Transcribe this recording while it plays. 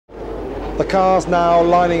The cars now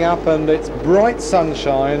lining up, and it's bright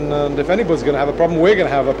sunshine, and if anybody's going to have a problem, we're going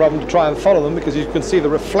to have a problem to try and follow them, because you can see the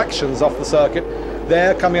reflections off the circuit.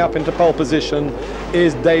 There, coming up into pole position,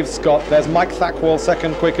 is Dave Scott. There's Mike Thackwell,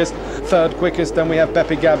 second quickest, third quickest. Then we have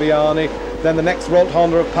Beppe Gabbiani. Then the next Rolt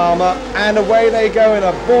Honda of Palmer, and away they go in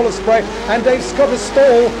a ball of spray. And Dave Scott has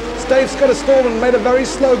stalled. Dave Scott has stalled and made a very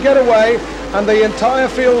slow getaway, and the entire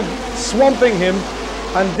field swamping him.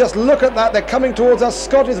 And just look at that, they're coming towards us.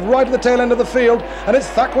 Scott is right at the tail end of the field, and it's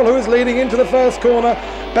Thackwell who is leading into the first corner.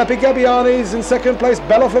 Beppe Gabbiani is in second place.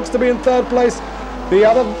 Beloff looks to be in third place. The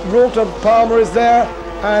other Rolt of Palmer is there,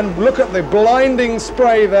 and look at the blinding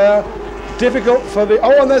spray there. Difficult for the...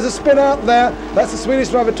 Oh, and there's a spin out there. That's the Swedish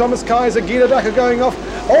driver, Thomas Kaiser. Guido Dacker going off.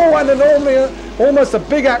 Oh, and almost a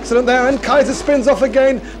big accident there, and Kaiser spins off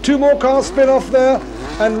again. Two more cars spin off there,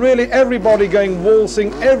 and really everybody going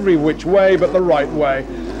waltzing every which way but the right way.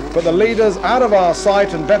 But the leaders out of our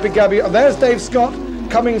sight, and Beppe Gabbiani... There's Dave Scott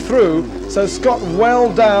coming through. So Scott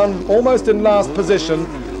well down, almost in last position,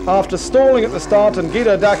 after stalling at the start, and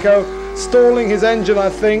Guido Dacker stalling his engine, I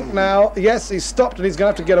think, now. Yes, he's stopped, and he's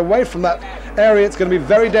going to have to get away from that area. It's going to be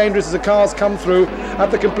very dangerous as the cars come through.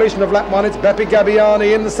 At the completion of lap 1, it's Beppe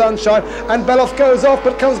Gabbiani in the sunshine, and Beloff goes off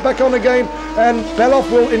but comes back on again, and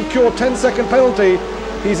Beloff will incur 10-second penalty.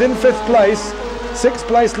 He's in 5th place. 6th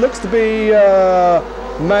place looks to be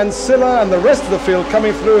Mansilla, and the rest of the field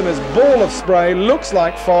coming through in this ball of spray. Looks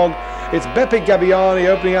like fog. It's Beppe Gabbiani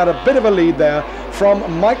opening out a bit of a lead there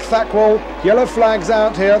from Mike Thackwell. Yellow flags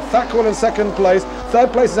out here. Thackwell in 2nd place.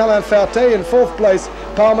 3rd place is Alain Ferté. In 4th place,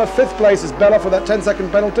 Palmer. 5th place is Beloff with that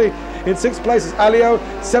 10-second penalty. In 6th place is Alio.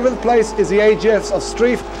 7th place is the AGFs of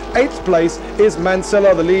Streif. 8th place is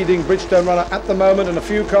Mansilla, the leading Bridgestone runner at the moment, and a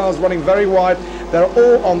few cars running very wide. They're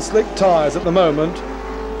all on slick tyres at the moment.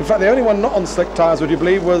 In fact, the only one not on slick tyres, would you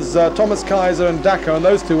believe, was Thomas Kaiser and Dacker, and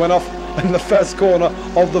those two went off in the first corner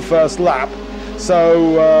of the first lap.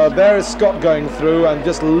 So there is Scott going through, and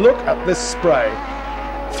just look at this spray.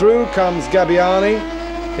 Through comes Gabbiani.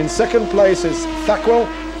 In 2nd place is Thackwell.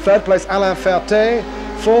 3rd place Alain Ferté.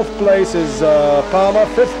 4th place is Palmer.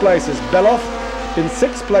 5th place is Beloff. In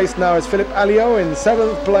 6th place now is Philippe Alliot. In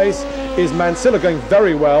 7th place is Mansilla, going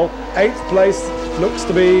very well. 8th place looks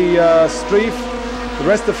to be Streif. The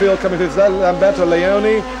rest of the field coming through is Lamberto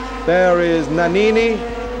Leone. There is Nannini.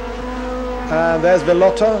 And there's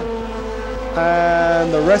Vellotta,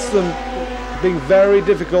 and the rest of them being very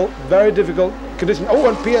difficult condition. Oh,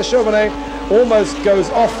 and Pierre Chauvenet almost goes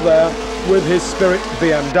off there with his Spirit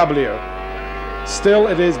BMW. Still,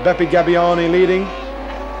 it is Beppe Gabbiani leading.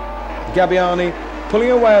 Gabbiani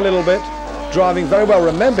pulling away a little bit, driving very well.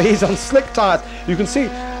 Remember, he's on slick tyres. You can see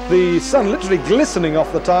the sun literally glistening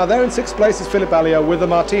off the tyre. There in 6th place is Philippe Alliot with the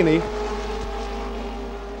Martini.